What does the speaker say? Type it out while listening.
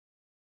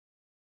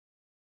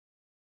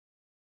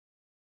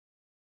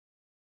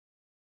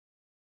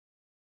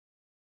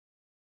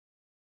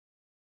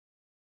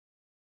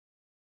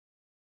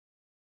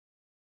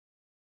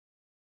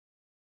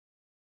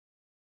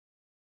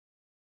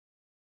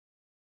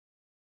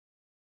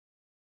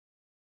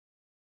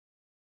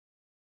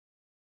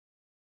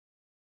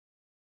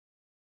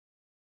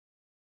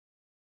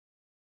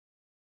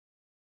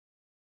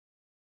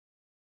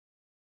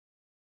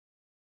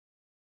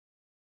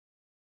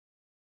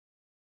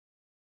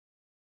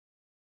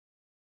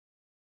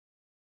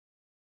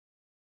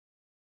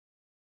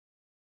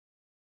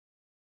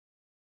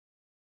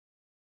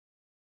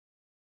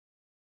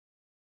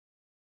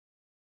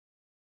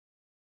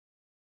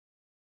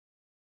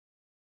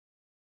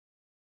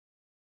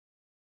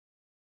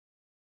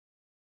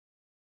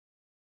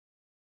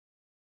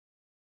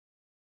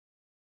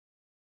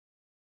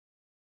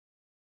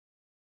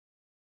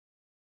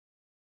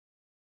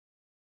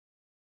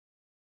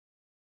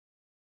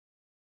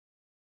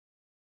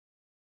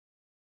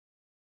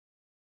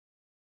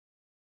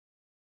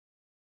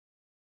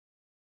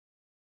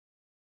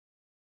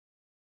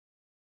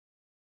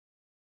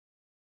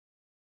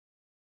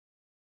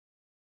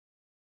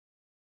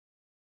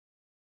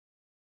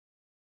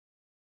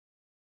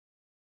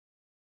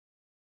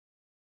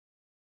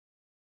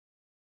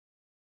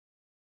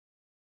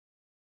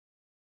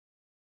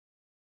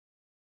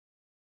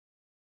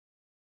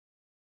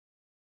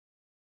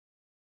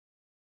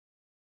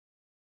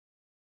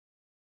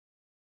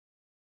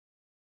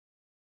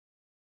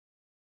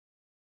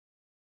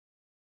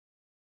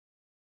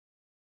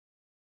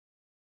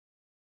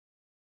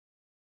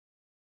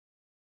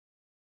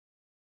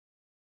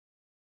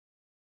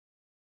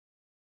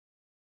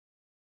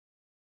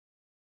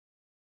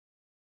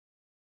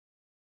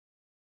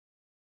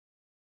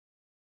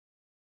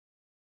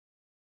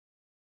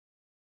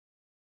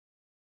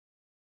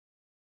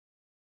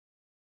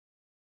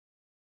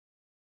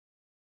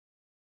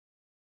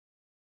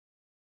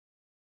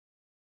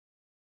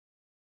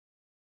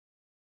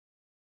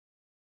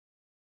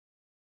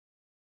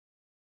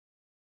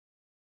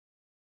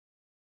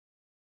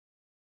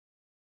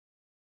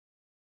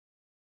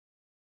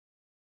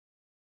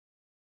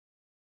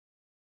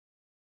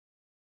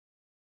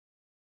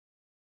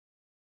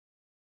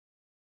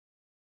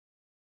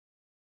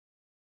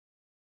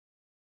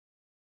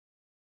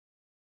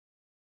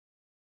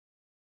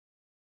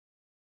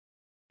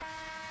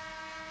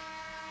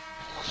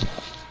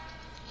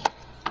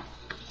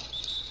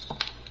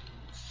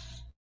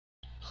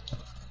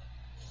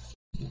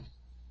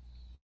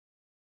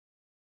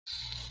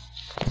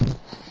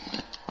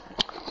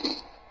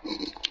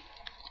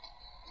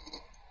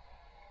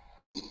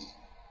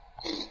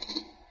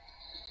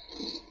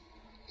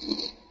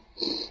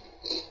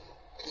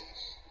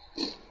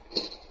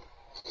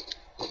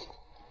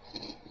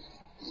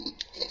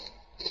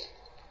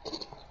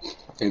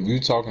If you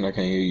talking, I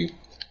can't hear you.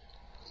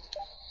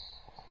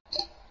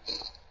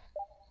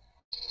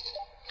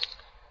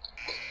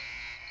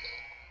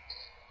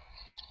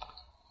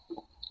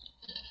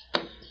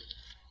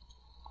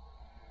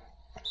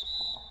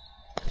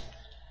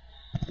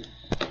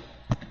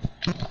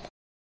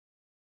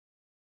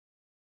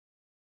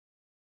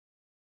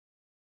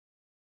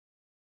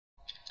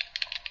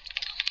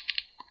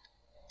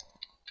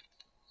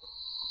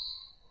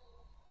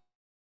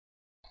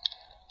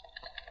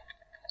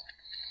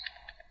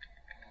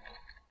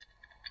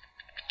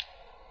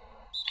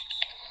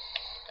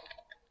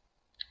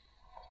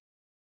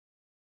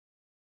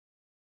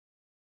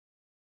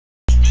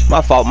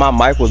 My fault, my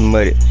mic was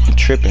muddy. I'm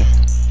tripping.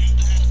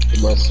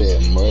 You must say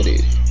muddy.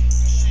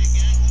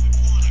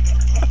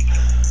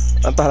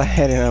 I thought I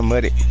had it on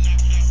muddy.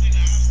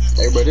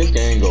 Hey, but this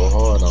game go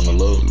hard on the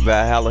low.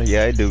 Valhalla,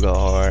 yeah, it do go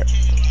hard.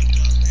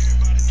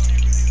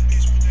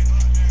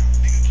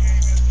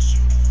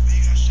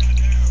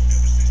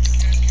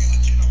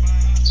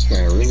 This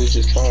man really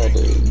just tried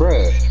to,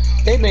 bruh.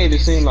 They made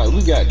it seem like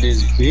we got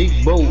this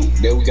big boat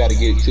that we gotta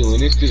get to,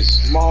 and it's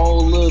this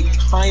small little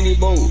tiny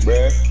boat,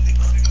 bruh.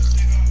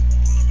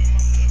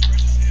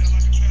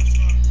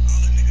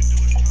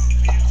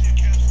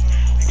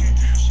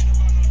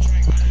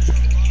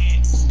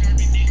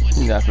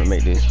 You not gonna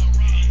make this.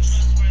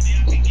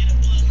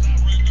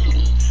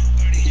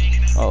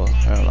 Oh,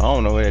 I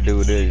don't know what that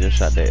dude did. Just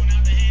shot that.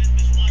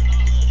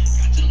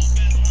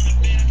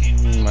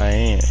 My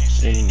aunt,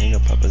 shitty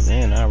nigga, Papa's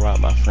in. I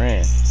robbed my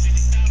friend.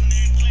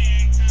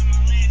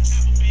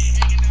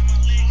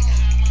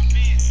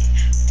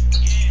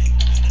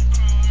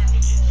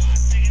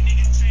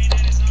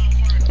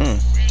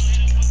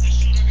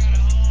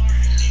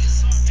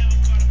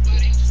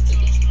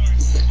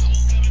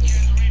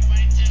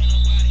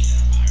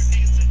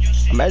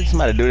 Imagine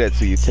somebody do that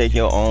to you. Take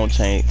your own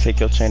chain. Take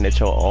your chain at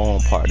your own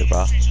party,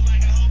 bro.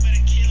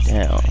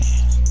 Damn.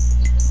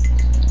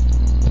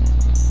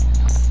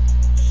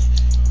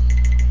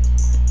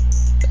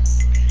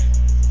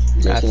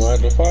 That's why I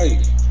had to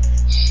fight.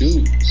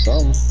 Shoot,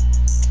 something.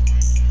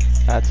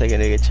 I take a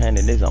nigga chain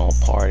in his own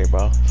party,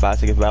 bro. 5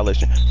 seconds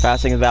violation. 5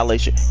 seconds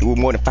violation. It was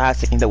more than 5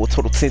 seconds. That was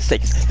total 10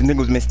 seconds. The nigga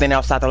was been standing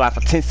outside the line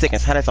for 10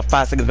 seconds. How that's a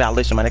 5 seconds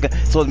violation, my nigga?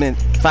 So it's been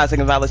 5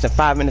 seconds violation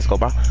 5 minutes ago,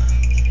 bro.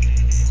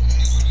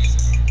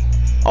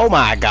 Oh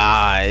my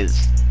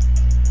guys.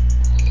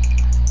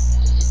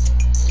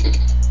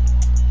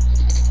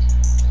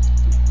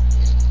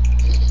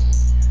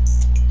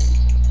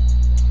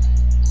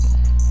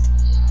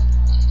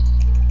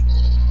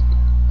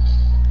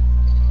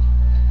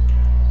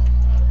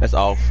 That's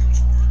off.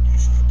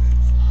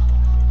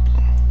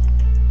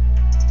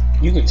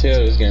 You can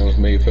tell this game was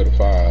made for the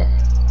 5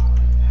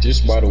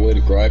 just by the way the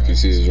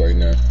graphics is right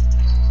now.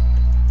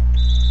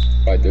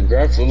 Like the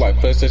graphics look like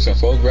PlayStation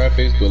 4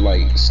 graphics, but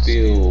like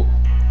still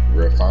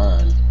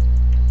refined.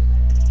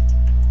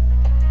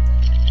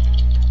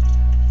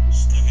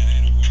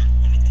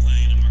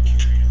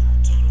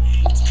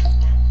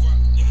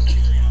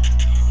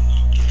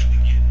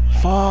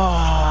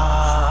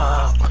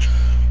 Fuck.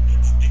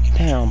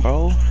 Damn,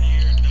 bro.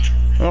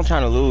 I'm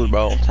trying to lose,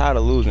 bro. I'm tired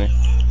of losing.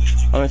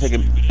 I'm gonna take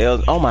a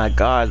L. Oh my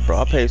god, bro.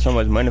 I paid so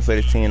much money for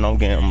this team. I'm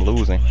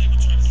losing.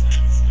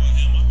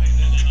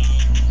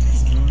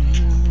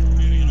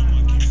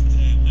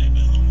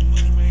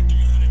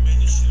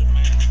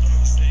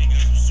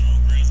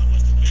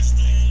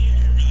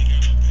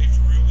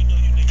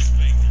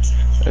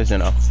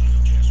 Listen up.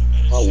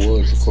 I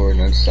was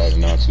recording, I decided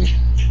not to.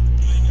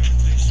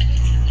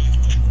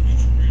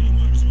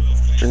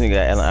 This nigga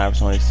got Allen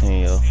Iverson on his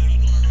team, yo.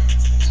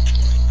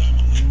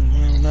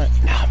 No,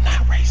 I'm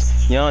not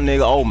racing. Young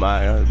nigga, oh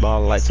my,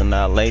 ball lights are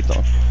not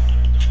Latham.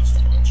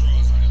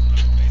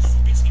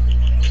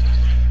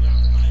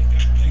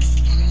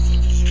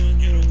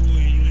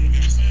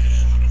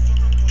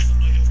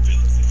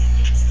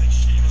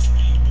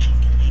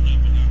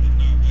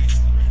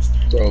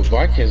 Bro,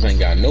 Vikings ain't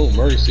got no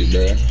mercy,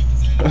 bro.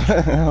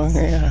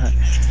 Yeah.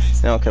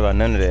 They don't care about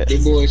none of that.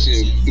 Them boys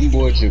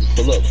should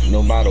pull up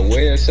no matter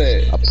where it's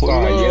at.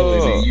 Start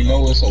yelling and you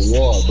know it's a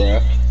war, bro.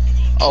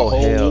 Oh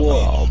hell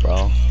no,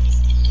 bro.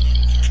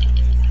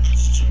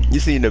 You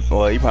seen the,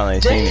 well, you probably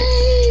ain't seen it.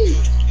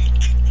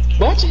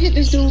 Watch you hit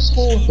this dude's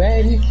skull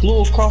bad, he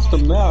flew across the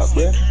map,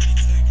 bro.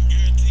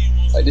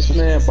 Like this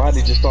man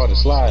body just started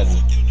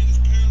sliding.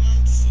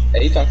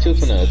 Hey, he thought you was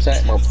finna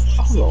attack my,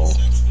 hold on.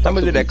 How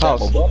much did that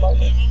cost? Like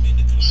that?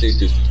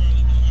 60.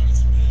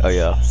 Oh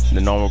yeah,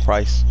 the normal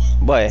price.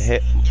 But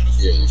heck,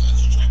 yeah.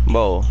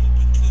 Bro,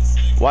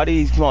 why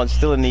these come on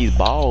stealing these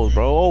balls,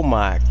 bro? Oh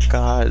my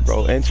god,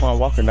 bro. Antoine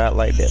Walker not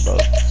like that, bro.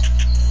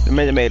 The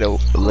man made a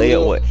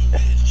layup.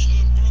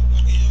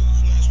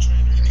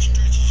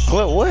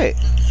 What? What?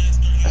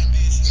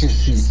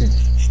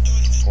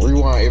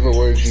 Rewind every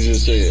word you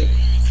just said.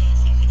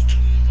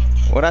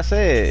 What I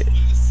said?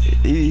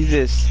 He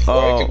just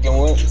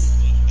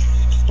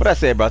what I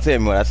said, bro? Tell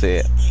me what I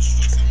said.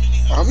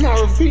 I'm not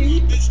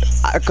repeating.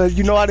 Cause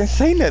you know I didn't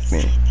say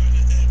nothing.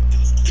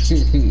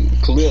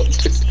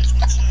 Clipped.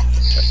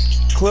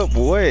 clip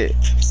what?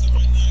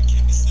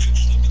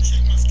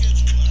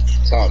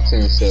 Top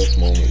 10 sus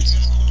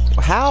moments.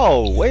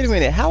 How? Wait a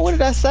minute. How? What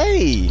did I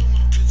say?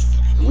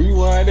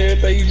 Rewind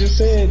everything you just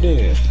said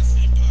then.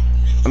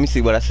 Let me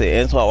see what I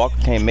said. Antoine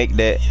Walker can't make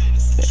that.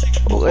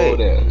 Before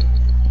that.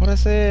 What I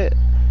said?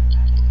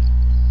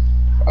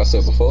 I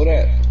said before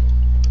that.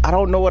 I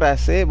don't know what I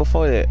said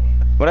before that.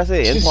 What I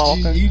said?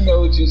 Antoine Walker? You know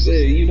what you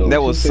said. You know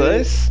that what was you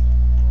said. sus?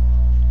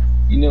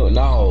 You know,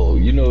 no.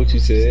 You know what you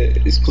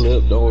said. It's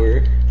clip. Don't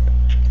worry.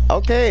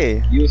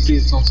 Okay. You'll see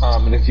it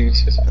sometime in the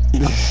future.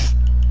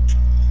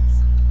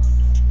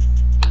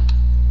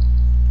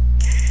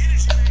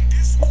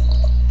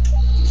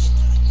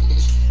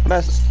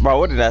 Bro,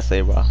 what did I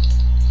say, bro?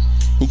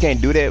 He can't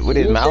do that with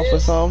his mouth or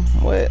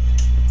something? What?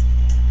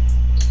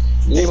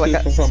 You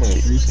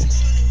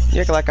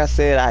act like I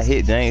said I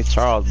hit James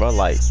Charles, bro.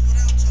 Like,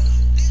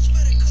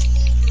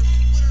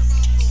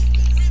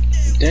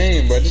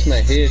 damn, bro, this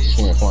man head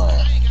just went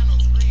flying.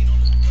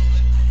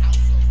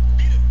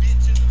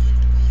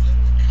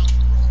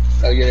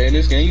 Oh yeah, in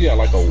this game you got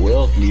like a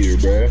wealth meter,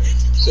 bro.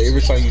 So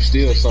every time you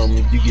steal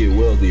something, you get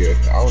wealthier.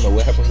 I don't know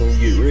what happens when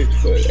you get rich,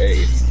 but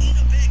hey.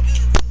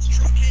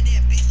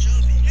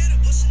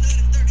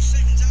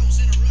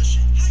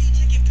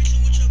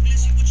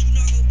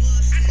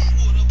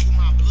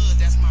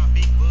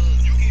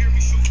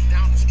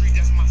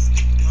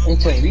 I'm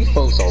telling you, these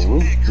folks are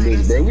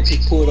ruthless, bro. We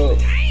just pulled up,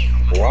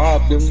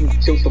 robbed them,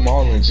 killed them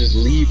all, and just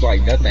leave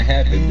like nothing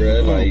happened,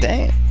 bro. Like,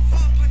 damn,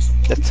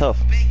 that's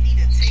tough.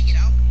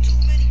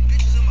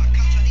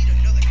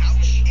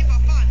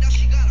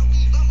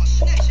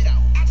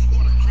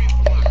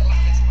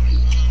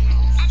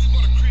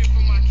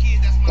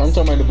 I'm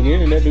talking about the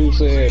beginning. That dude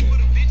said,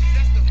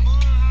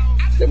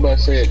 everybody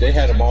said they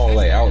had them all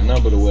like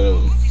outnumbered or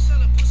whatever.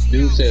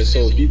 Dude said,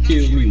 so if you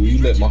kill me, will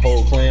you let my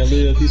whole clan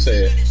live? He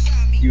said,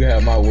 you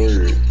have my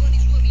word.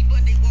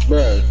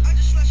 Bruh,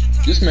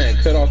 this man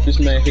cut off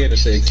this man's head and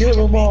said, kill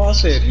them all. I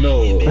said,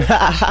 no.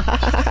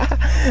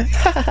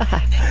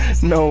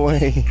 No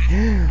way.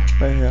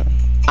 No.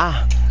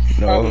 I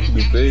was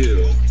the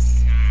fail.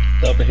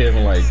 Up in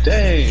heaven like,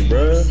 dang,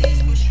 bruh.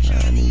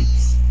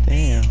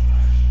 Damn.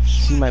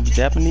 She might be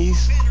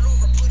Japanese.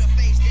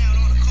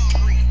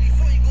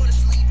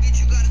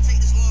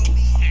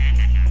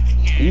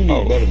 You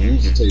need better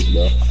music taste,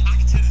 bro.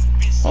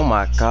 Oh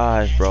my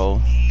gosh,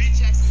 bro.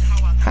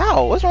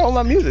 How? What's wrong with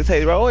my music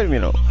taste, bro? Wait a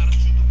minute.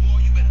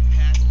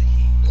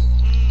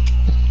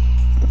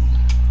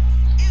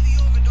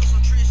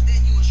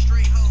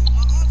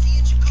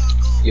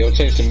 Yo,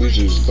 taste the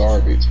music is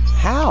garbage.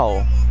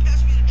 How?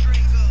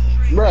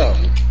 Bro,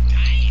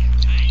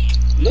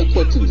 look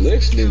what you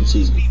listening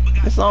to.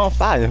 It's on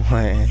fire,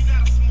 man.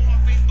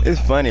 It's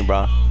funny,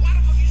 bro.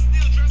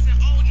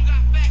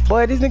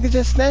 Boy, these niggas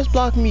just snatch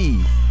blocked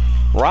me.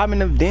 Robbing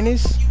them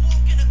dentists.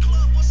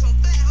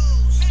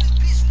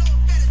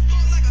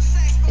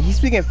 He's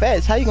speaking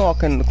fast. How you gonna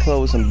walk in the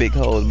club with some big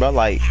hoes, bro?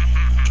 Like,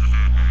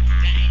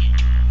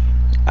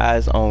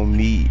 Eyes on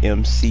Me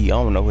MC.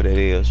 I don't know who that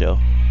is, yo.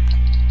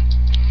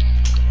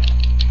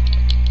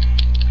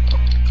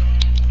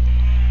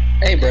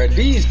 Hey, bro,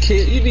 these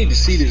kids, you need to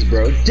see this,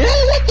 bro. Damn,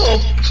 what the?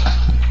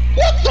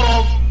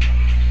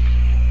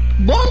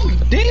 Bum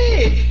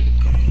dead.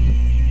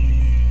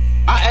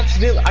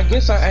 I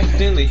guess I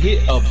accidentally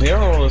hit a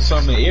barrel or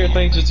something.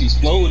 Everything just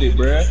exploded,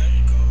 bro.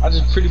 I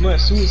just pretty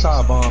much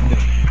suicide bombed him.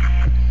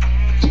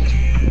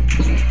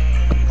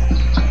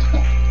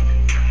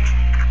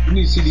 You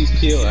need to see these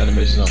kill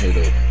animations on here,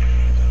 though.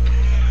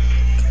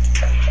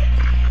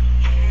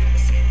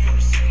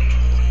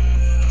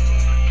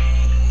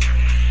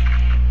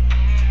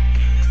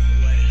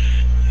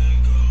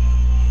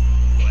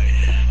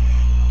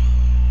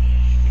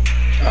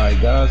 Alright,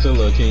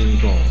 Godzilla, King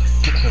Kong.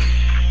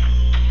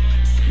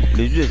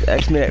 Did you just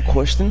ask me that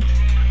question?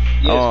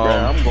 Yes, bro,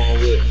 I'm going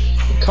with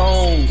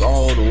Kong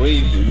all the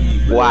way for me,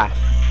 bro. Why?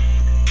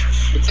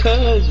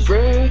 Because,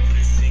 bro,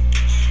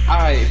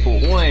 alright, for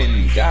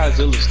one,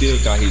 Godzilla still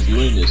got his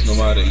limits, no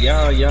matter,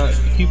 y'all,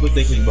 people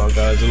thinking about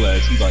Godzilla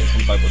as he's like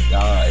some type of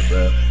god,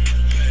 bro.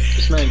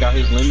 This man got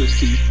his limits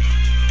too.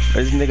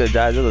 This nigga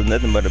Godzilla is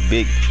nothing but a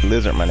big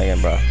lizard, my nigga,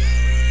 bro.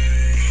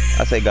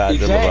 I say Godzilla,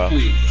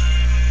 exactly.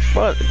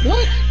 Bro.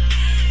 What?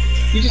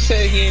 You just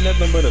said he ain't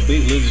nothing but a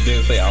big lizard,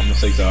 then say I'm gonna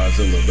say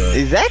Godzilla, bro.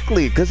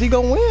 Exactly, cause he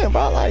gonna win,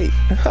 bro. Like,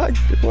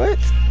 what?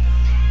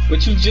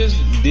 But you just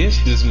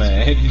dissed this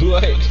man.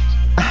 Like,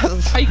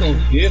 how you gonna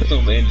diss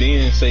him and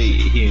then say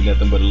he ain't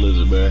nothing but a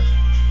lizard, bro?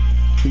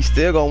 He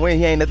still gonna win.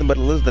 He ain't nothing but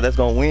a lizard that's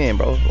gonna win,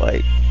 bro.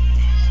 Like,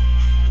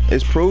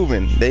 it's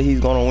proven that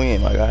he's gonna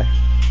win, my guy.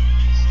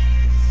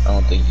 I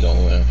don't think he's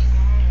gonna win.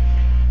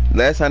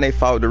 Last time they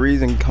fought, the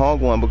reason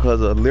Kong won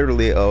because of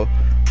literally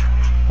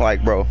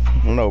like, bro,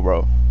 no,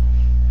 bro.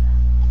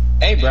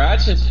 Hey, bro, I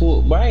just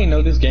pulled. But I didn't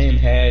know this game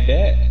had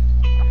that.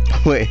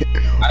 Wait.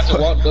 I just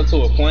walked up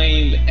to a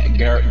plane,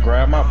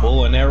 grabbed my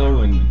bow and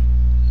arrow, and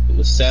it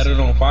was set it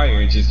on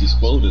fire and just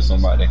exploded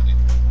somebody.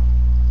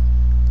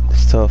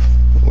 It's tough.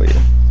 Wait,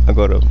 I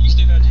go to. You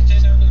still got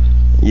GTA down there?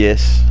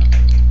 Yes.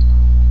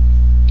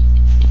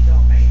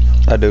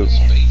 I do.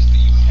 Space do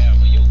you have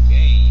in your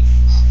game?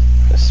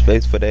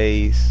 Space for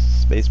days.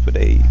 Space for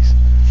days.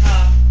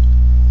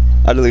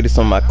 I deleted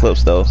some of my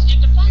clips though.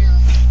 Get the fire!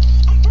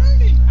 I'm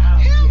burning!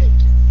 Help!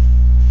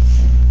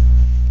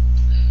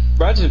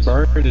 Bro, I just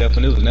burned it up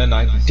and it was nothing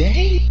like,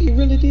 dang, it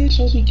really did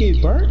show me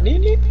get burnt,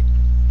 didn't it?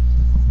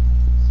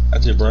 I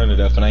just burned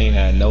it up and I ain't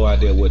had no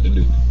idea what to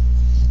do.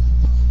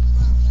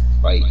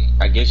 Like,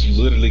 I guess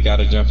you literally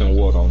gotta jump in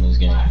water on this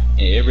game.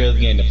 And every other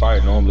game, the fire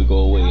normally go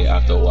away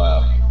after a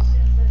while.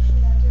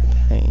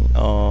 Hey,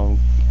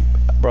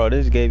 bro,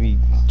 this gave me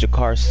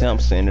Jakar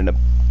Simpson in the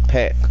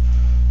pack.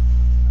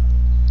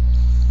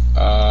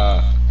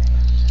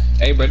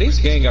 Hey, bro, this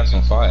game got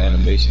some fire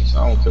animations.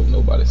 I don't care what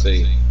nobody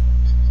say.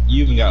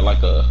 You even got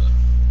like a,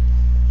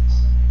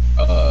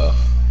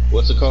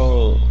 what's it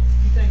called? You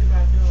think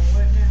about doing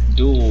what now?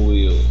 Dual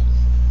wield.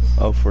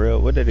 Oh, for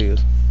real? What that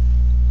is?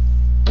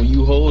 When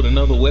you hold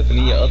another weapon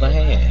in your other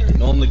hand.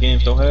 Normally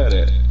games don't have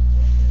that.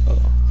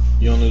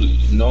 You only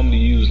normally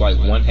use like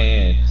one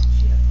hand.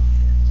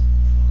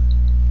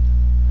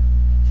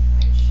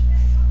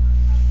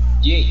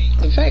 Yeah,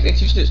 the fact that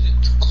you just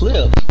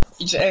clip,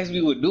 you just asked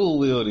me what dual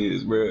wield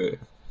is, bruh.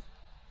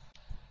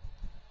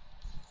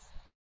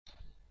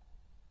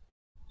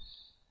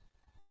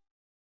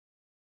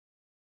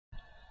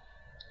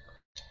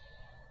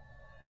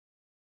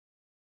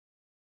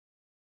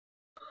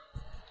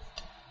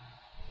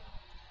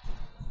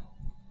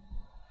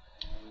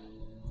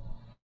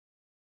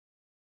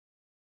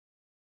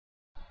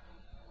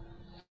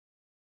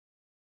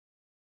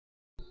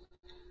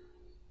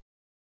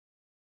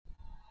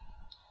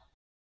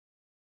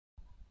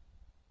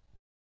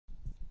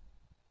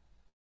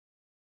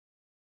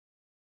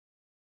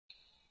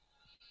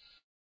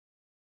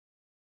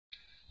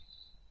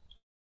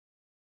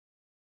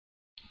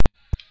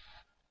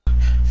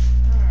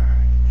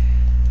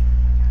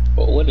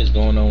 But what is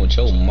going on with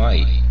your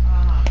mic?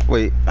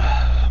 Wait.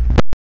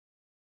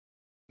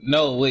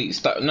 No, wait,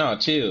 stop. No,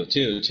 chill.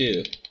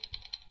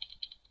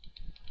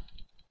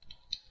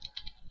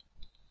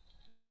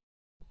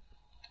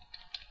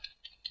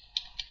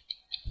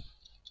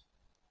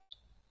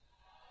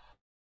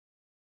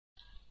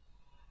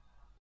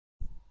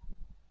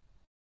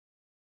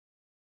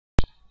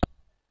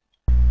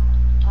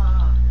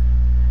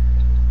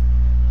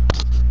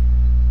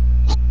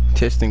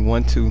 Testing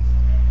 1 2.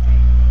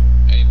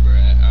 Hey,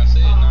 bruh, I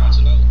said nah,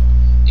 chill out.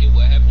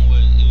 What happened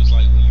was, it was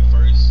like when you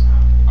first,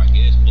 I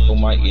guess, plugged your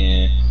mic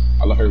in,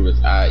 all I heard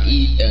was, I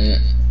eat,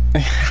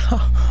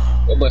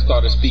 everybody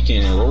started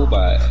speaking in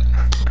robot.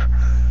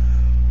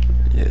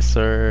 Yes,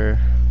 sir.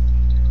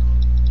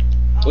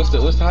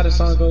 What's how the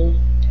song go?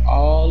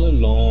 All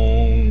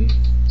alone,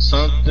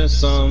 something. It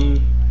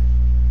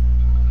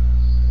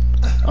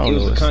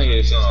was a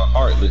Kanye song,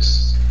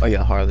 Heartless. Oh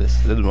yeah, Heartless.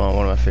 This is one of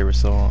my favorite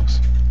songs.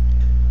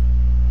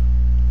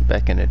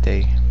 Back in the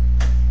day.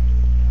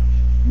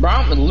 Bro,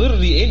 I'm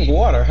literally in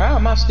water. How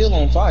am I still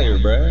on fire,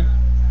 bro?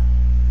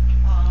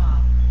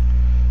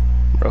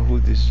 Bro,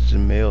 who this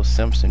Jamel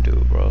Simpson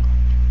dude, bro?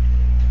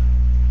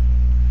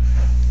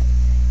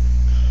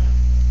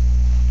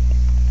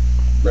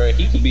 Bro,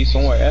 he could be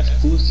somewhere as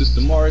close as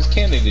the Mars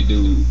Kennedy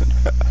dude.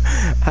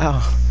 How?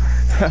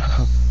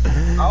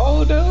 How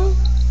old though?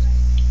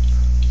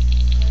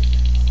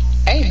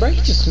 Hey, bro,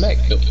 you just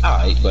smacked him.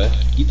 Alright, bud.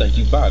 You think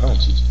you fire, don't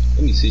you?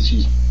 Let me sit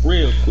you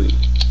real quick.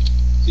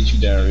 Sit you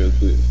down real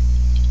quick.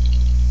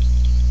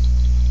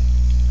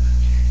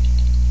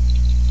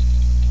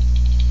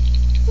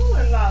 Who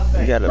in Las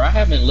Vegas? Bro, I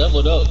haven't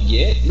leveled up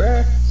yet,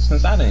 bro.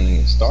 Since I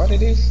done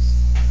started this.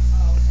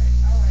 Oh, okay.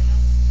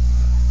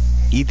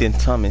 Alright. Ethan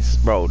Thomas,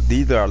 bro.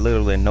 These are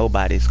literally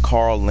nobody's.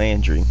 Carl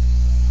Landry.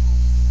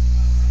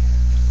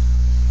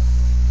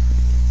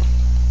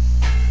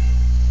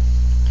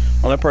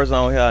 Only person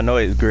on here I know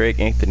is Greg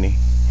Anthony.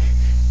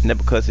 And that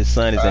because his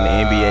son is in the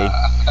NBA.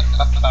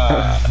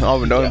 I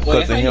don't know him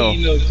because of him. How do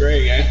you know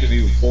Greg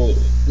Anthony before?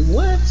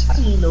 What? How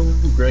do you know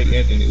who Greg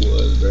Anthony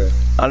was, bro?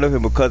 I know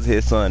him because of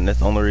his son. That's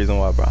the only reason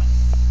why, bro.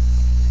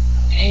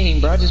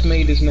 Dang, bro, I just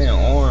made this man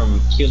arm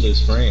kill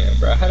his friend,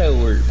 bro. How that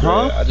work,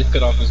 bro? Huh? I just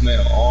cut off his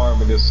man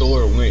arm and his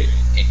sword went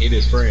and hit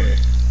his friend.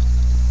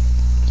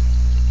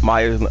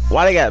 Myers,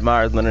 why they got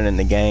Myers Leonard in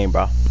the game,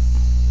 bro?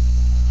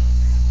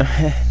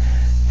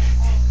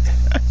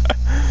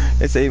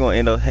 They say you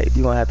gonna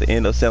have to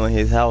end up selling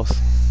his house.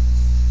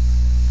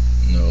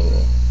 No.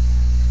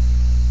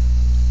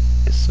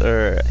 Yes,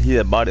 sir. He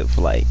had bought it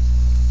for like,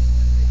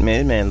 man,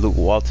 this man Luke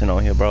Walton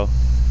on here, bro.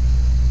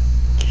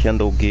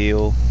 Kendall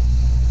Gill,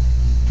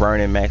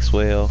 Vernon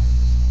Maxwell,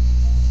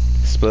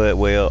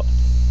 Spudwell.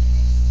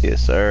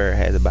 Yes, sir.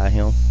 Had to buy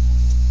him.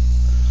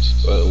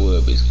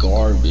 Spudwell is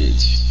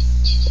garbage.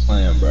 Just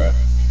playing, bro.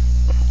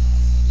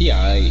 He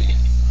alright.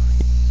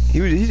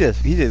 He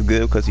just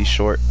good because he's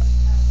short.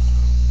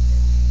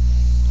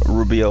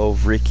 Rubio,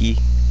 Ricky.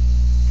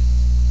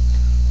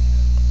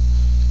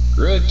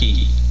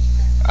 Rookie.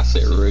 I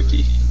said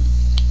rookie.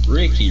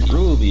 Ricky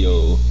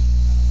Rubio.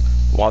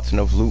 Watson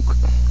of Luke.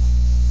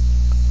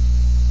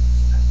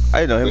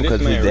 I didn't know him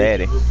because his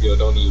daddy. Rubio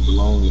don't even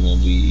belong in the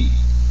league.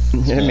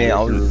 Yeah,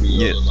 man, Ricky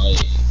Rubio, yeah.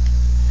 like,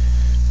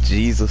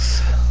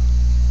 Jesus.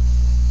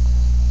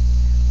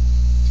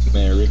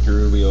 man, Ricky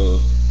Rubio,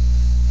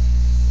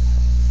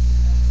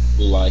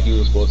 like he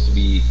was supposed to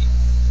be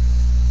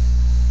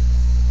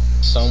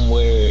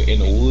somewhere in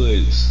the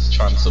woods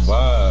trying to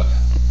survive.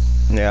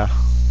 Yeah.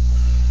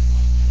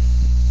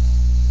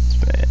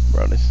 Man,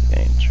 bro, this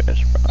game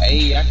trash, bro.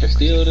 Hey, I can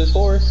steal this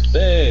horse,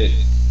 bad.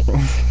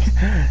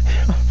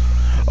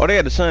 Oh, they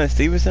got the Son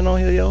Stevenson on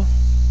here, yo.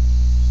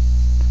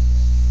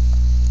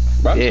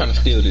 Bro, I'm Yeah. trying to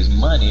steal this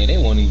money and they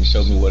won't even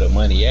show me where the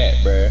money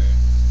at, bro.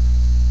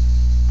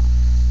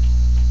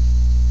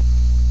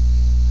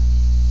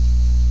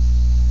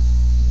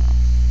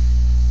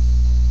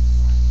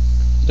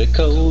 The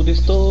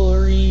coldest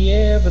story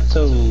ever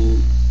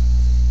told.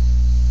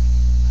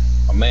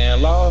 A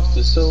man lost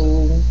his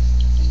soul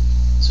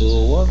to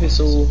a woman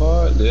so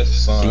hard. That's the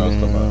song I was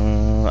talking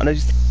about.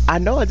 I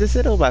know. I just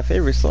said it was my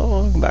favorite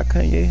song by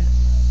Kanye.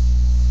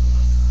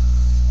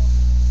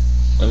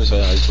 Let me show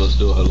you how you're supposed to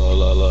do it.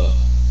 Hello.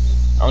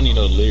 I don't even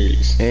know the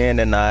lyrics. In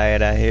the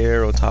night, I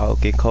hear him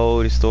talking,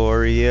 coldest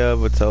story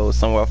ever told.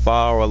 Somewhere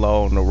far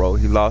along the road,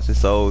 he lost his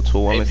soul to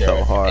a woman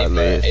so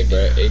heartless. Hey,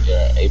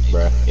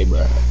 bro.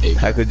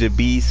 How could you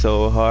be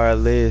so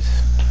heartless?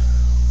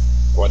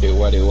 Why did?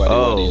 Let me show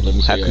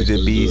how you could you supposed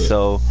to be do it.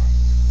 so?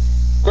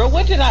 Bro,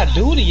 what did I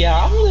do to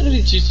y'all? I'm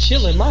literally just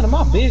chilling, minding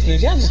my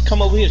business. Y'all just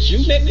come over here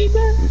shooting at me,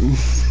 bro?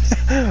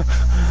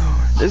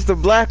 It's the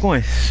black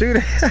one. Shoot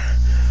it.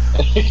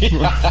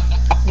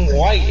 I'm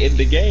white in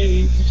the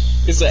game.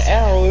 It's an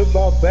arrow in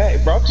my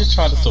back, bro. I'm just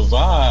trying to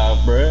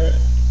survive, bro.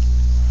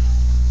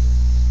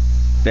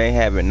 They ain't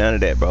having none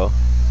of that, bro.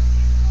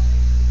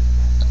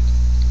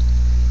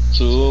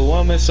 To a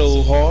woman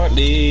so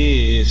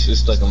heartless. It's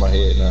stuck in my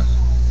head now.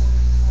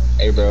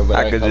 Hey, bro, but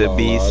How could you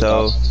be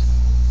so?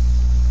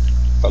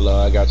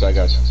 Hello, I got you.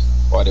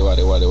 Why they? Where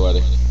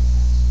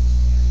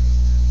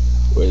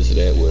is it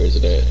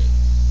at?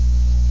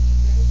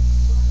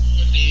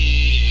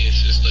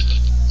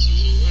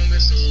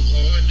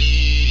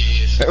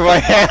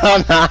 Right,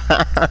 hell nah.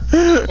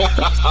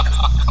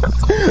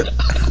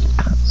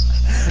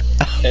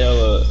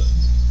 Hell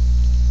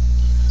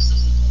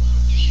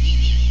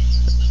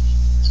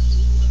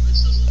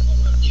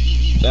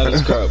that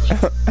is crap.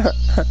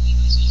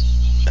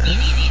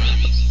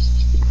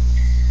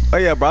 Oh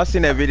yeah, bro, I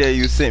seen that video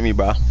you sent me,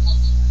 bro.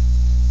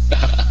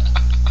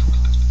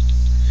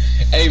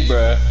 Hey,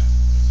 bro.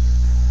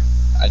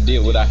 I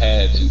did what I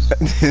had to.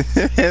 This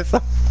man's so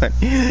funny.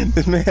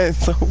 This man's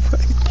so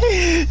funny.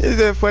 It's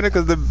just funny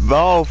because the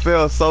ball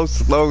fell so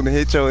slow to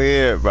hit your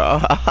head, bro.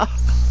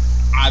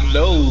 I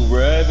know,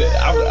 bro.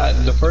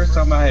 The first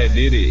time I had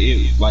did it,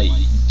 it like,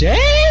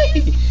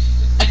 dang!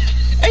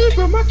 Hey,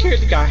 bro, my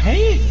character got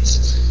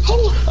hands.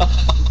 Hold on.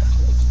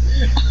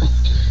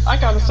 I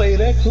gotta say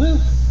that clip.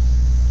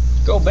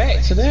 Go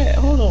back to that.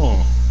 Hold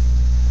on.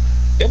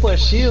 That boy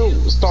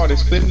shield started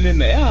spinning in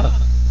the air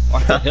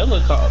like a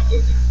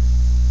helicopter.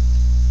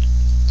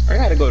 I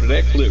gotta go to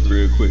that clip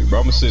real quick, bro.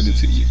 I'm gonna send it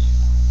to you.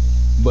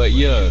 But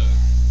yeah,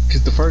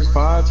 cause the first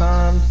 4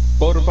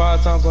 to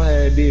 5 times I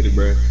had did it,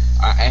 bro,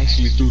 I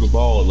actually threw the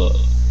ball up,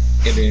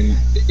 and then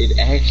it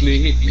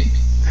actually hit me.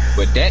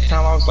 But that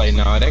time I was like,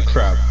 nah, that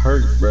crap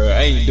hurt, bro.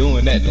 I ain't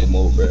doing that no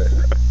more, bro.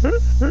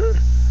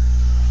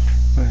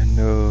 I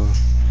know.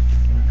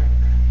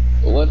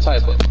 What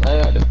type of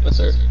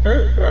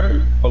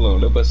hurt? Hold on,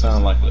 that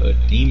sound like a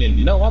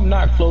demon. No, I'm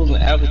not closing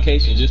the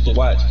application just to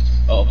watch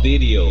a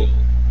video.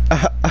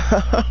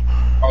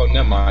 Oh,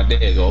 never mind.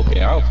 There you go.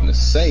 Okay, I was finna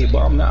say, but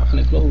I'm not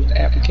finna close the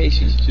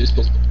application just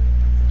to.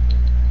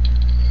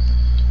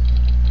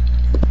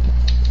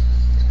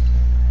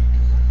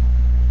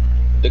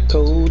 The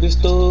coldest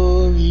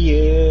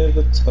story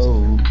ever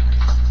told.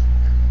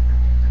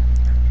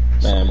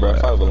 Man, bro,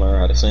 if I ever learn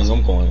how to sing,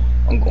 I'm going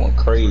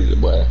crazy,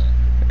 boy.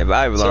 If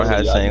I ever learn how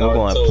to sing, I'm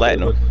going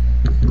platinum.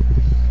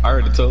 I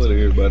already told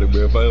everybody,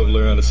 bro. If I ever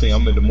learn how to sing,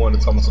 I'm in the morning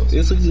talking something.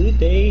 It's a good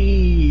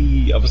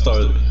day. I'm gonna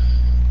start.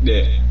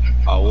 Yeah.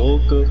 I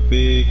woke up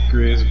in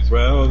Chris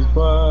Brown's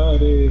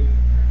body.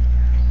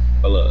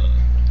 Hold up.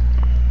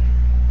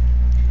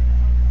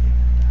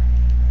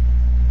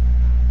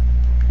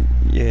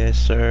 Yes,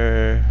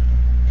 sir.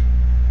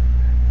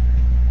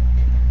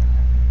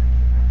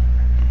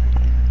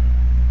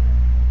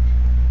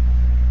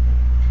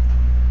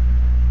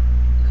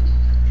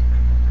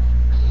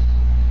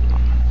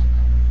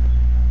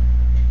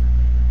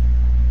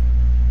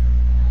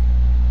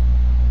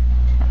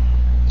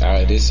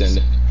 Alright, this in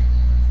it.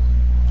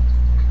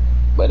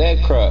 But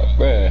that crap,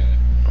 bruh.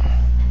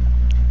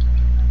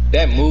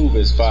 That move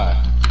is fire.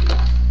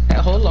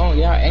 Now, hold on,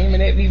 y'all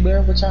aiming at me,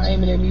 bruh. What y'all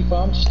aiming at me for?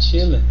 I'm just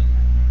chilling.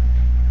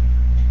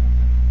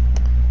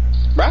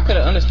 Bro, I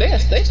could've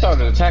understand. They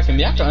started attacking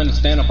me. I could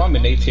understand if I'm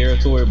in their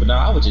territory, but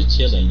nah, I was just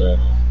chilling, bruh.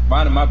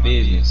 Minding my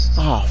business.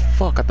 Oh,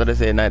 fuck. I thought it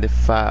said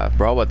 95.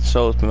 Bro, I about to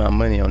show spend my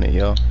money on it,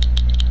 yo.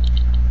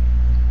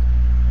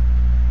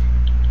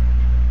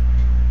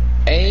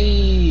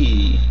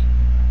 Hey.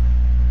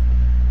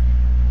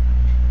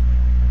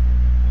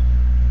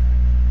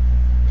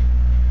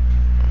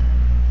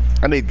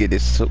 I need to get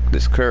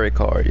this Curry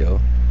card, yo.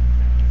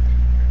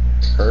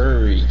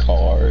 Curry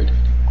card.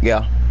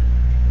 Yeah.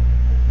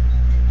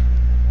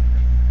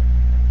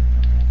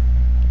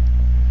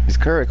 This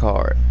Curry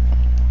card.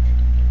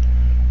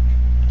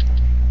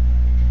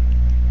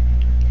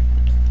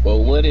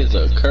 Well, what is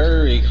a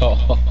Curry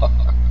card?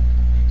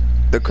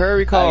 The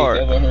Curry card.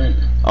 I ain't never heard.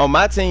 On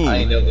my team. I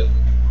ain't never.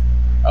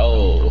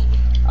 Oh,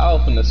 I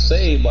was finna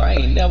say, but I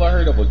ain't never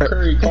heard of a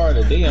Curry card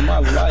a day in my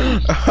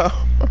life.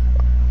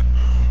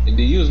 And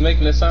you was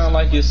making it sound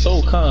like it's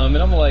so calm,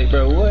 and I'm like,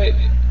 bro, what?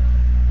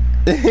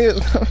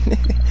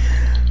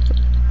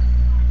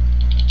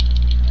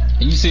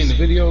 You seen the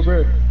video,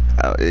 bro?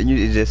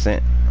 You just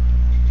sent.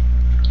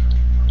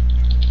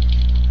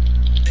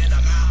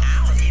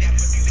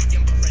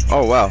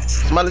 Oh wow,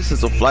 somebody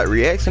listens to Flight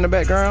Reacts in the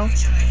background.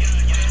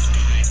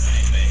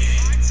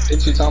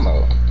 What you talking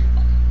about?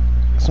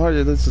 Somebody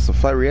just listens to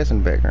Flight Reacts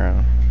in the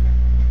background.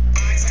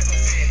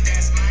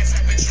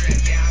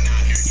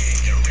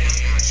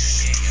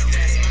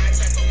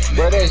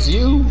 Bro, that's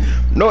you?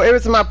 No, every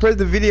time I press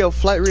the video,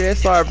 Flight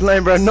Reacts started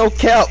playing, bro. No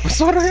cap.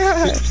 Sort of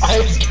God. I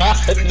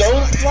got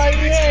no Flight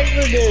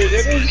Reacts in there.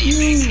 That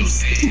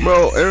is you.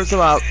 Bro, every time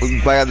I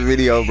play out the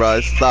video, bro,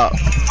 it stopped.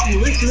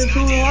 I'm listening to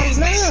it right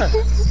now.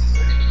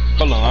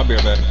 Hold on, I'll be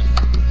right back.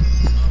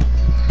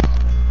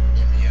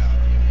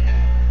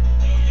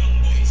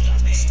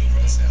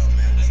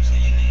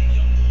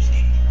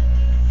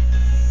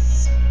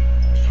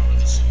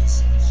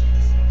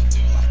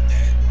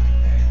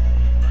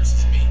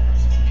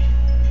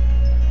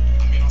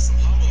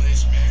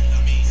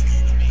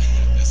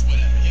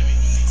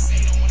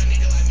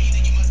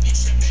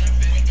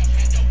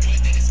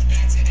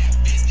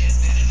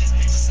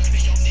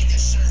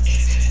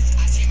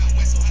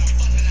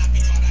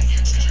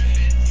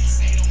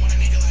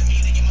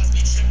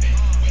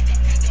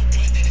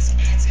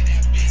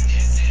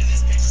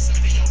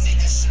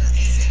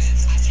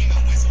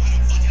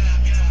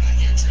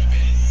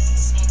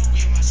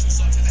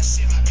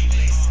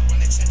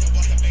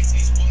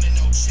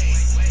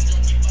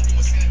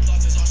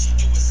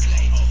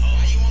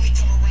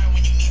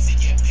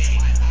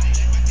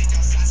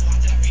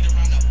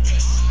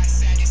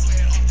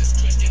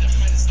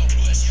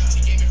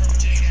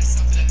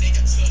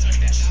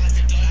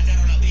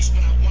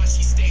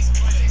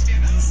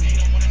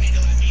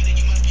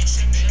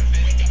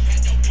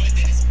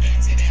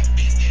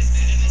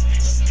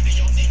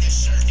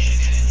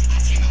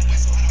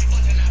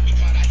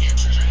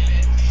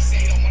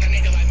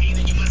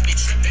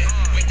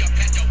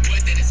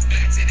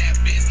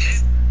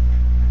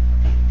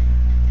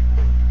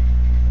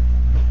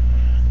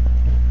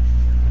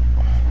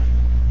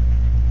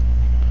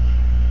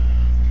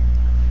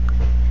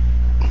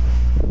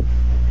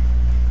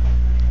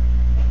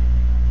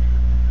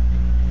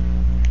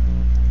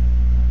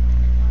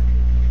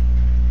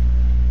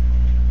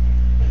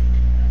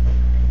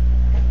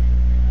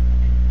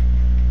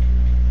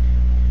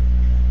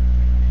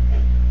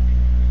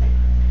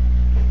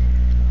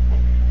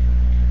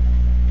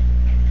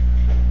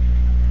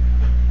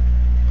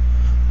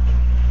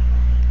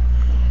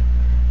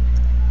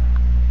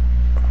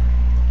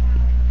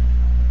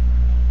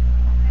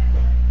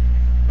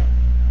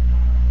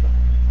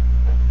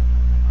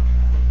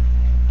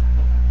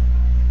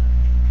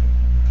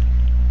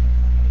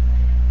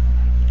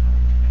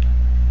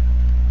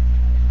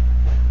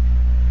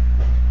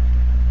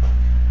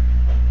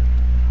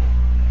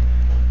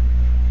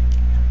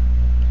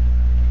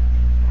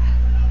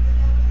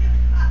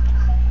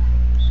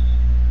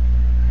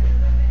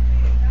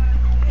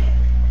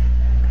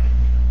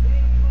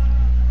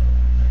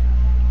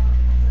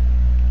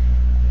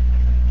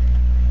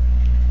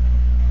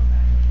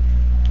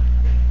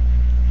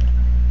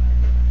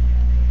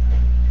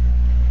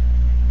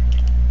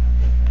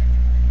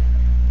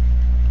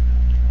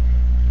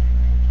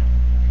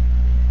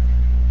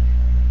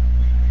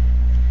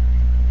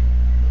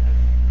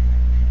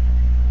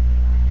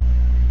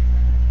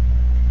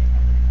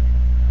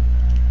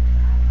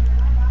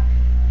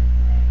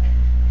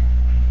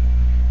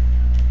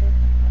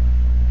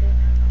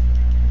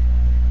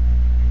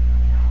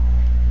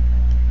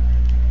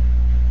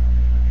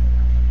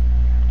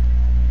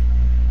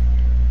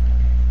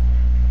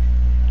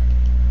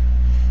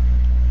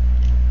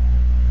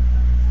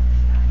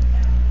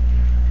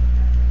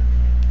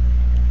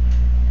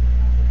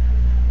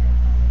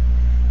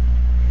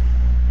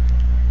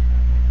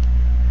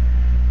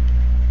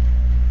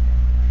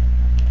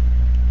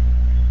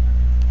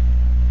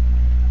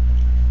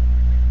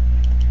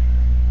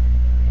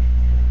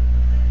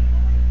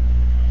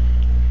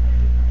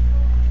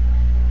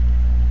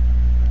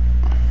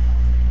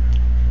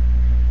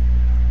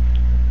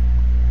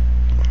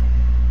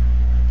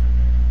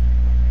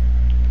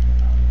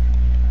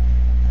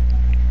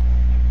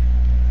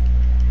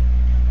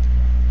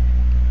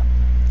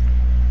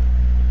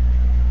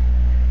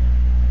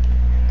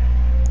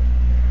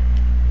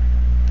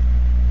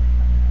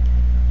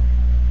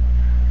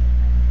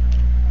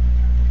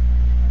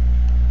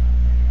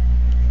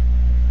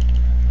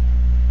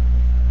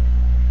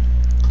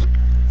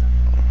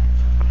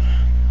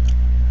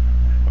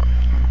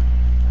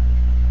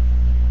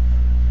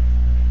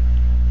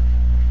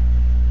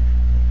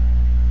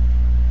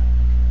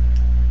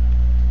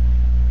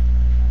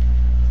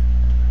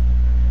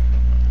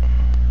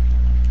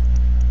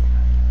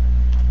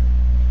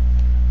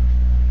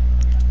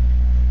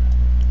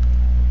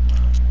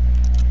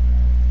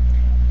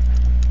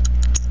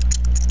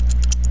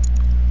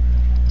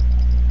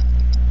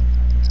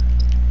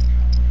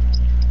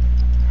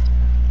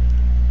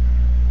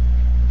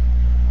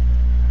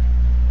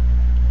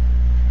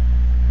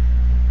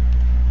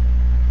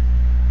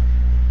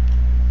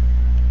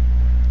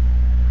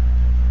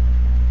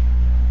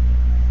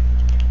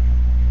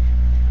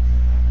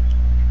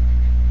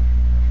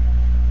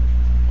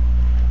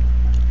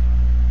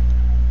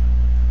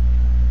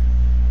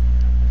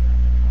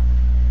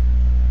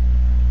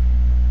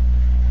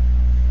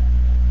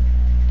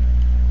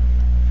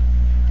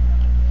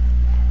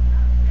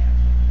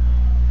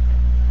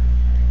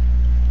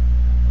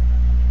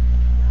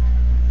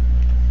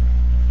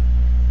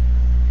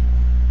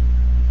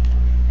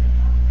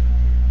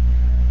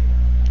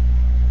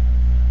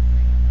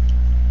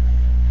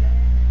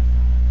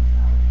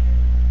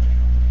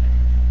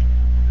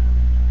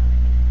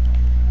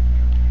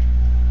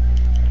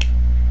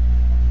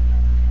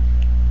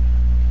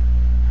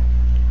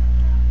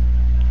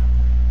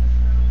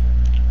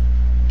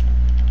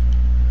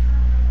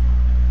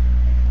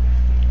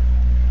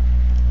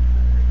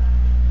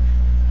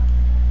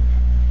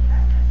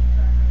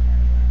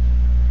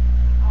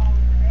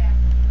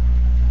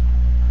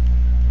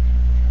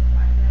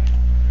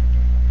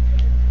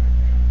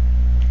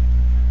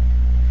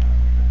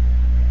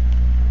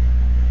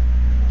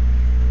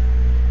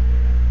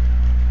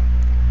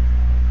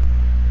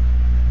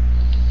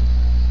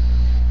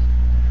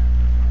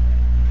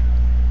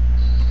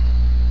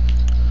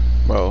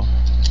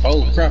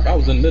 crap, I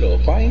was in the middle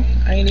of fighting.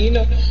 I ain't even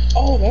know.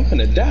 Oh, I'm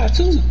finna die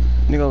too.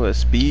 Nigga over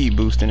speed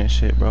boosting and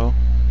shit, bro.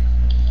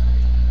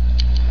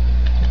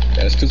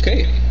 That's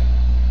 2K.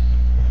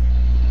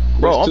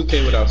 Bro, What's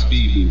 2K without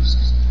speed boost?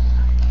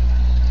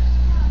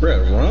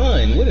 Bruh,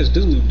 run. What is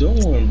dude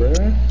doing,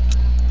 bruh?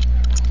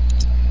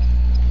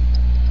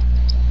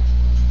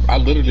 I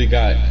literally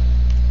got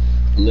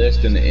less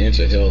than an inch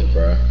of health,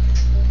 bruh.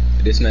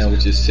 This man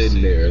was just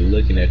sitting there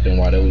looking at them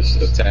while they was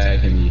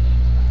attacking me.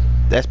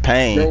 That's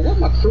pain. Bro, where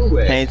my crew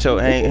at? Ain't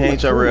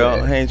your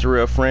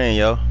real friend,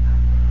 yo.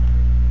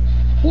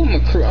 What my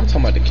crew? I'm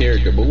talking about the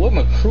character, but what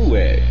my crew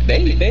at? They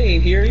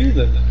ain't here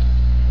either.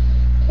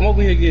 I'm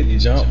over here getting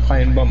jumped,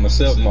 fighting by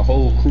myself, my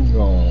whole crew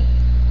gone.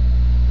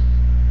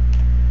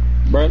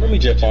 Bro, let me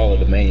just follow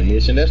the main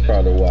mission. That's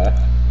probably why.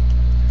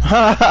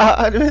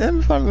 Let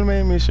me follow the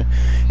main mission.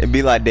 It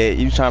be like that.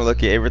 You trying to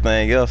look at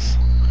everything else.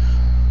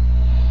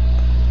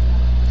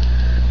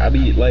 I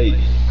be like,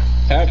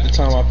 half the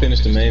time I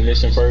finish the main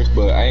mission first,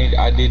 but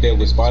I did that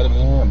with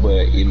Spider-Man,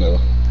 but you know,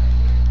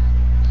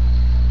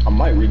 I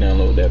might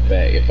re-download that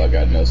back if I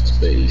got enough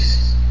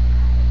space.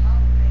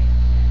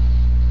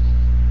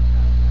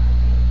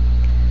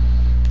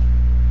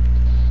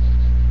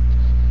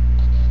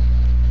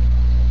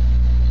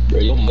 Bro,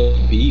 your mother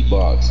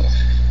beatboxing.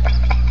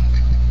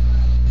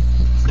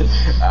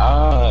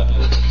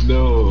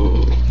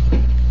 No.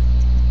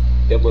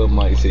 That boy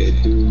Mike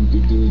said, do.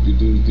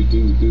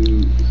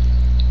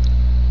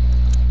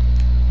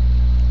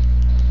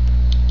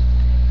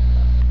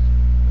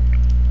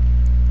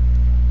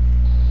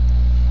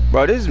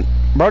 Bro,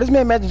 this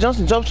man Magic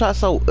Johnson jump shot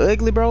so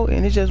ugly, bro,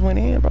 and it just went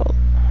in, bro.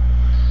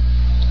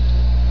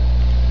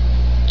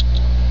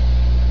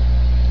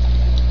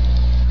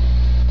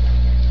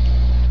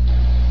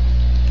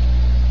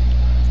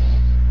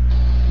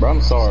 Bro,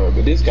 I'm sorry,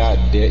 but this guy,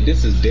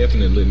 this is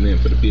definitely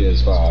meant for the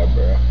PS5,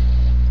 bro.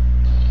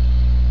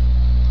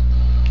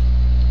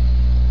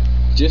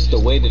 Just the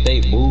way that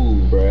they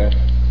move, bro.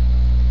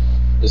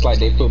 It's like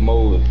they put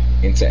more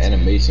into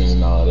animation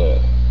and all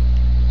that.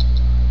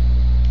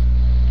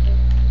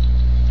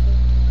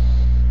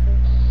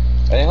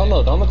 Hey, hold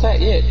on, don't attack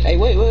yet. Hey,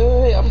 wait,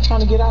 I'm trying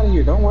to get out of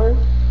here, don't worry.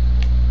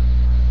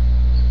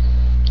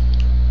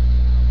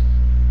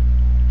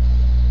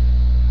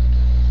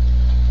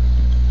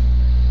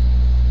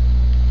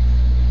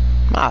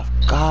 My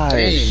gosh.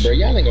 Dang, bro,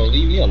 y'all ain't gonna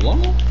leave me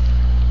alone?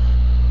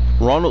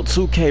 Ronald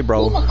 2K,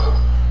 bro.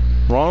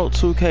 Ronald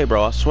 2K,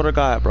 bro. I swear to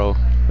God, bro.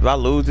 If I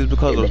lose, it's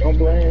because of...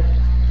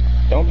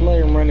 Don't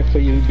blame running for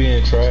you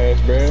being trash,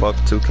 bro. Fuck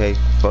 2K.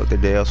 Fuck the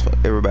Dells. Fuck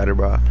everybody,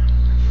 bro.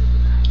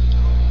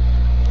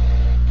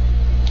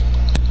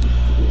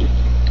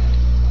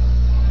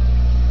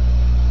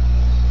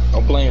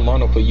 Don't blame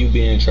Ronald for you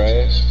being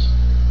trash.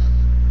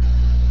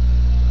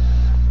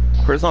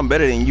 Chris, I'm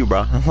better than you,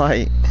 bro.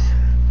 Like,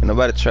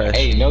 nobody trash.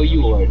 Hey, no,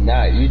 you are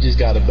not. You just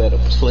got a better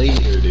player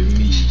than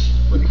me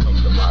when it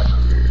comes to my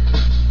career.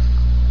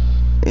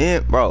 Yeah,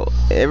 bro.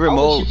 Every I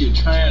mode. wish you could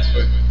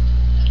transfer.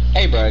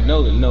 Hey, bro,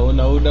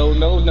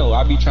 no.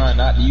 I be trying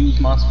not to use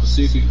my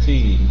specific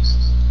teams.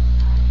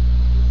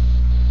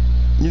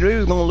 You know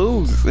you're gonna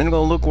lose. It's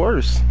gonna look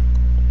worse.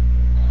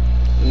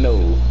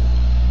 No.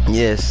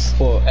 Yes.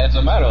 Well, as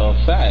a matter of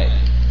fact,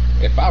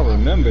 if I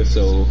remember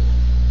so,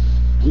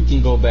 we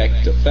can go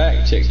back to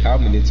fact check how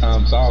many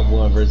times I've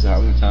won versus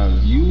how many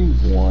times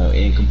you've won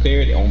and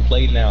compare it on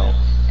Play Now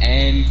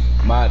and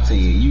my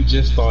team. You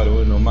just started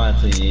with on my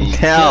team.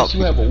 Yes,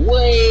 you have a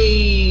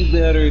way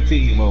better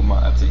team on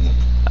my team.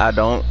 I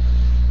don't.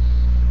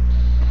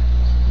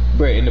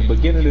 Bro, in the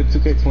beginning of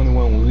 2K21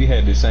 when we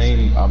had the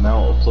same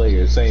amount of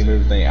players, same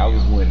everything, I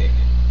was winning.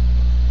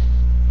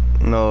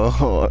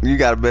 No, you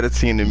got a better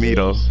team than me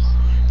though.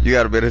 You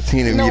got a better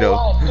team than me though.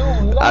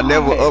 I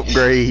never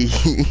upgrade.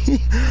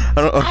 I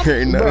don't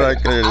upgrade nothing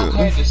like that. I've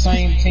had the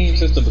same team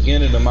since the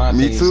beginning of my team.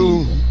 Me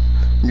too. Season.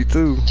 Me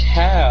too.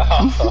 How?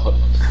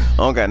 I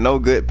don't got no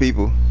good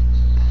people.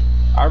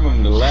 I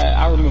remember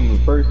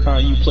the first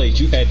time you played,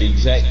 you had the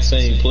exact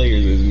same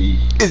players as me.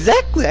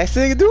 Exactly, I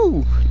still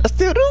do.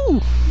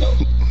 No.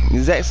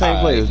 Exact same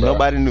players. Bro.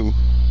 Nobody knew.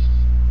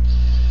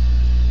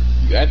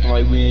 You acting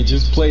like we ain't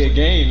just play a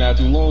game not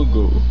too long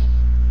ago.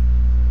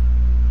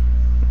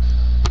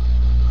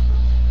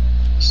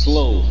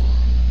 Slow.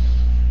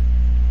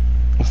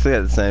 I still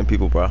got the same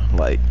people, bro.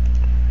 Like,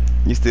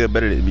 you still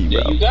better than me,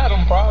 bro. Yeah, you got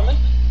them probably.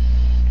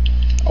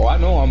 Oh, I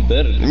know I'm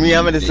better than me.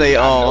 I'm gonna say,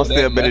 I'm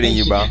still better than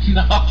you, bro.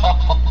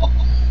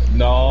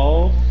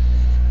 No.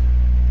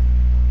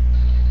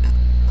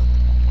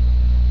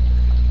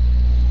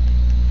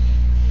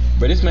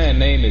 But this man's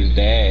name is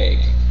Dag.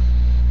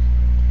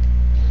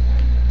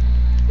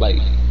 Like,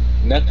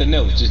 nothing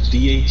else, just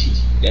D-A-G.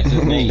 That's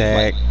his name.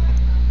 Dag. Like,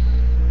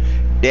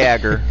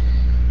 Dagger.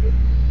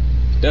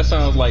 That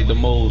sounds like the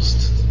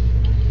most...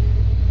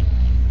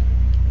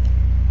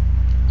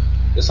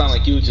 It sounds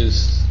like you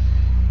just...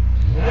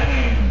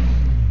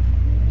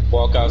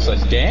 walk out and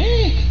say,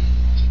 dang!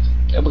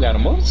 That boy got a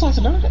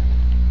motorcycle, don't it?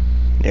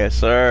 Yes,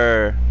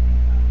 sir.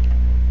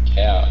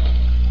 Yeah.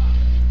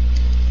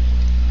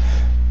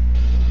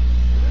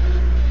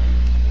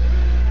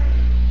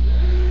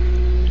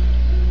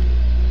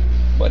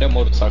 Boy, that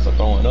motorcycle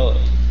throwing up.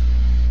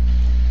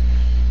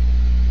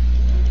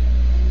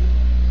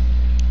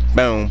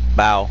 Boom,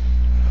 bow.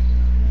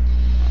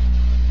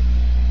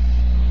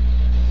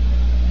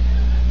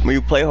 When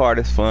you play hard,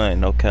 it's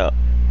fun, no cap.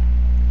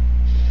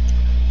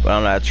 But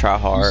I'm not try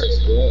hard.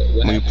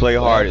 When you play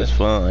hard, it's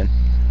fun.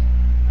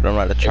 But I'm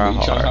not to try hard.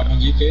 You trying to hop in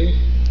GK?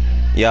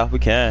 Yeah, we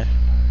can.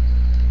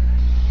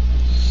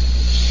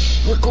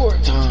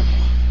 Record time.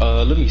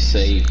 Let me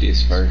save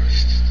this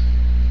first.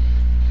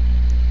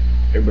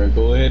 Hey, bro,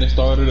 go ahead and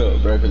start it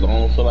up, bro, because I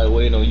don't feel like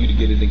waiting on you to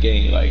get in the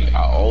game. Like,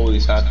 I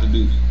always have to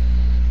do.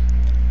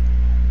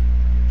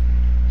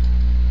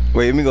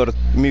 Wait, let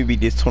me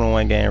beat this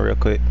 21 game real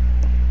quick.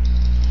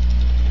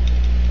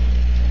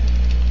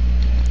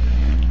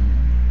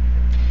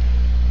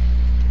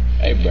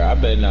 Hey, bro, I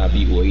better not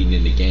be waiting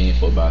in the game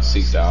for about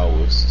 6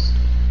 hours.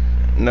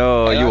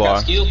 No, hey, you I are.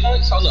 got skill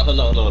points?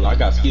 Hold on. I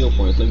got skill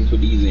points. Let me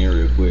put these in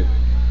real quick.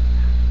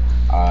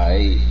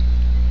 Alright.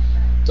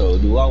 So,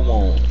 do I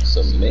want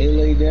some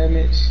melee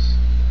damage?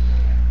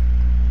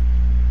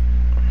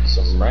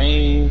 Some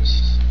range?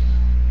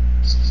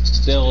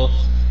 Stealth?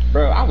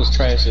 Bro, I was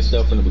trash at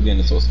stealth in the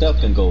beginning, so stealth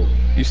can go.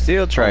 You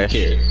still trash.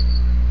 Yes,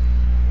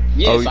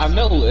 oh, I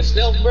know.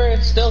 Stealth, bro.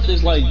 Stealth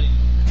is like,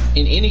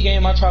 in any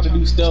game I try to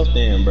do stealth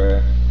in,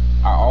 bro,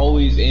 I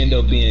always end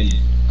up being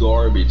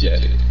garbage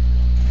at it.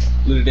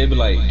 Literally, they be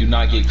like, do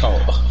not get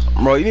caught.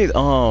 Bro, you need,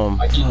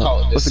 I get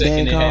caught what's the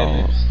game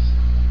called?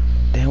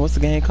 Damn, what's the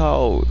game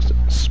called?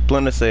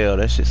 Splinter Cell.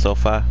 That shit so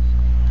fire.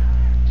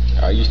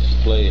 I used to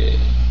play it.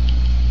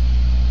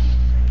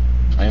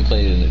 I ain't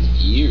played it in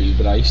years,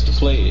 but I used to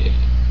play it.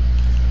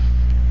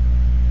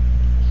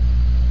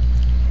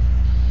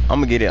 I'm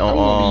gonna get it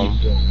on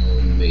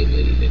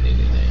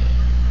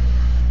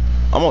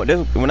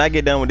when I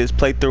get done with this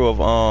playthrough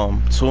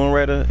of Tomb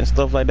Raider and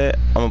stuff like that,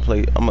 I'm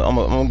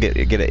gonna get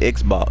an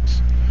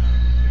Xbox,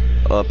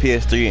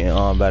 PS3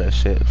 and buy that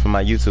shit for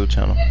my YouTube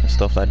channel and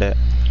stuff like that.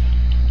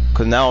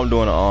 Cause now I'm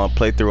doing a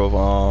playthrough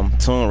of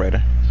Tomb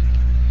Raider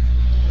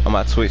on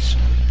my Twitch.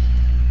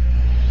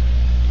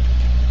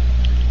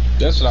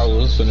 That's what I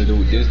was gonna do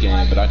with this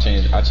game, but I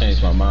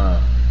changed my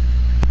mind.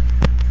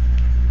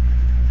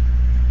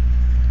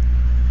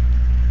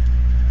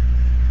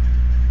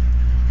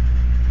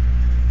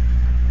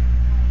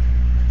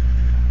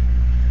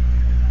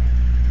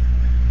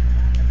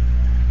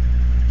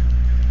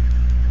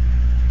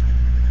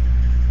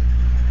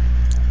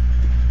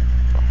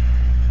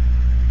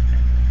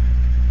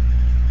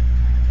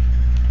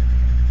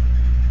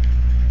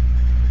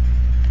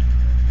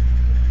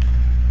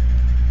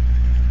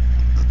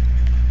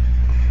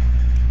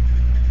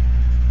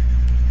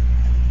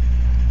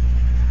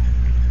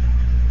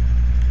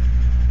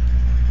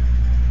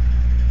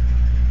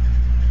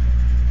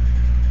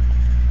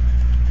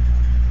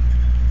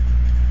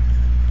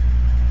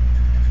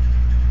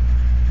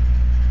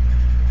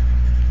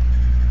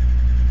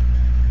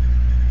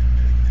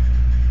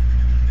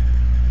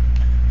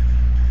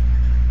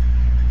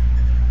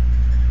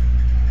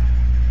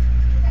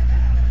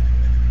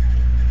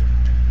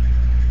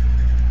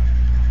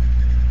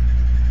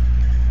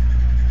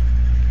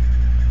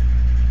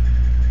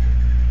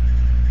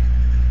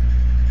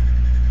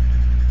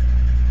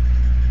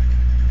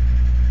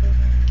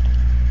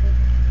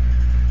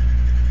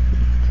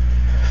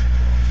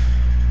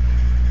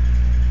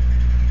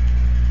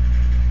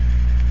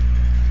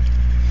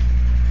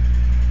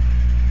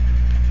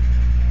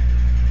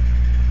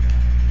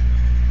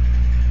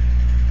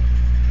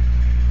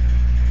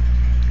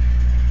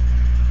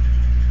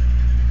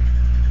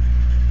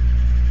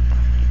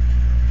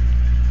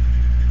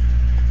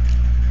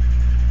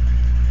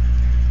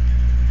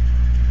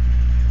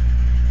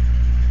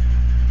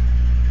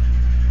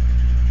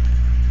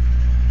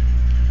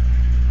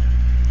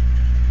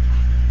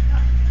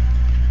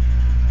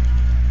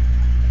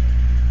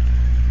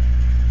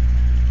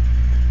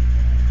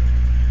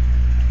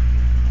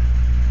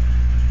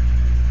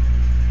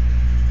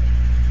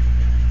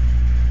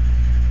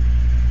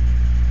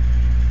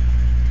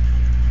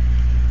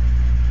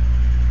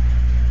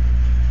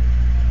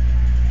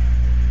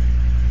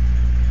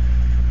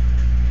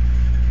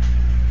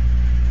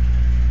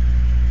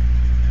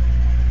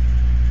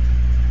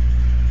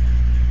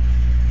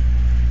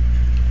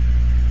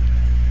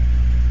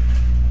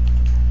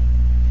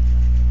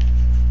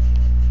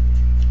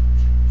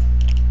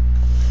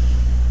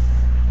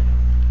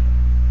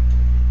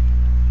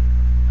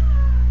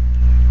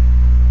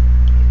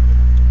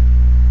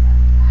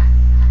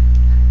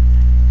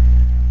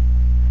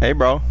 Hey,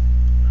 bro.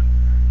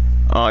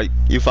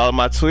 You follow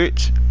my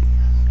Twitch?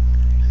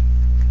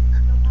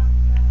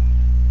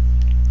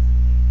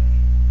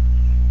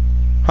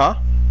 Huh?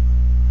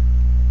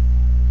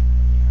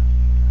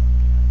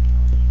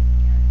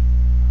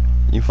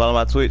 You follow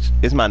my Twitch?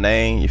 It's my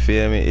name, you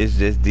feel me? It's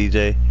just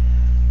DJ.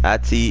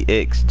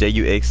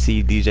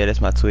 ITXJUXC DJ, that's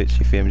my Twitch,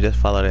 you feel me? Just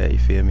follow that, you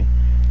feel me?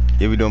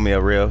 You be doing me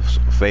a real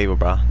favor,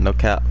 bro. No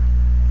cap.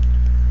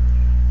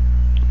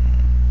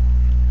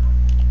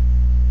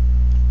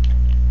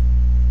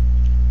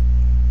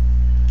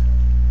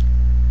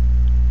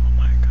 Oh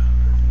my god.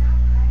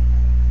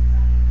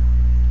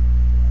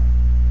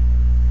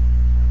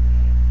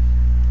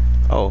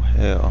 Oh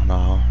hell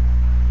no.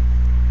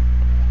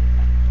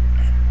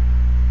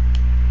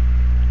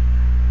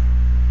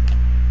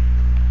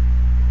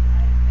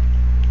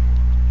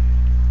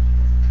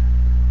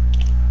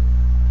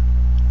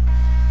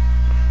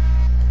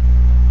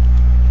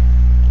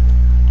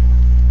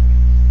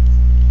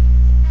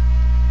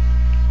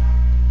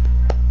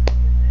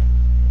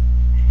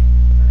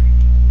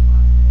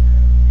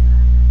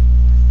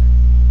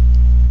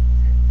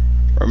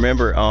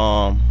 Remember,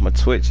 my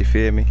Twitch, you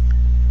feel me?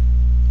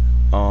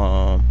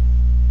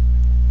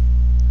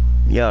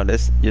 Yeah,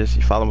 that's just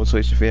you follow my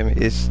Twitch, you feel me?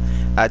 It's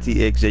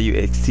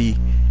ITXJUXT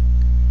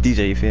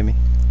DJ, you feel me?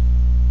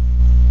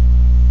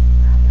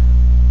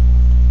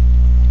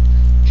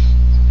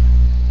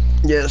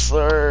 Yes,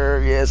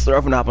 sir. Yes, sir.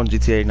 I'm gonna hop on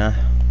GTA now.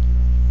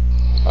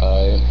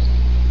 Alright.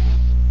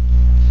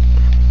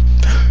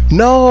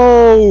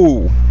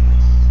 No.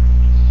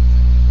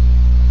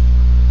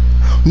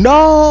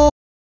 No.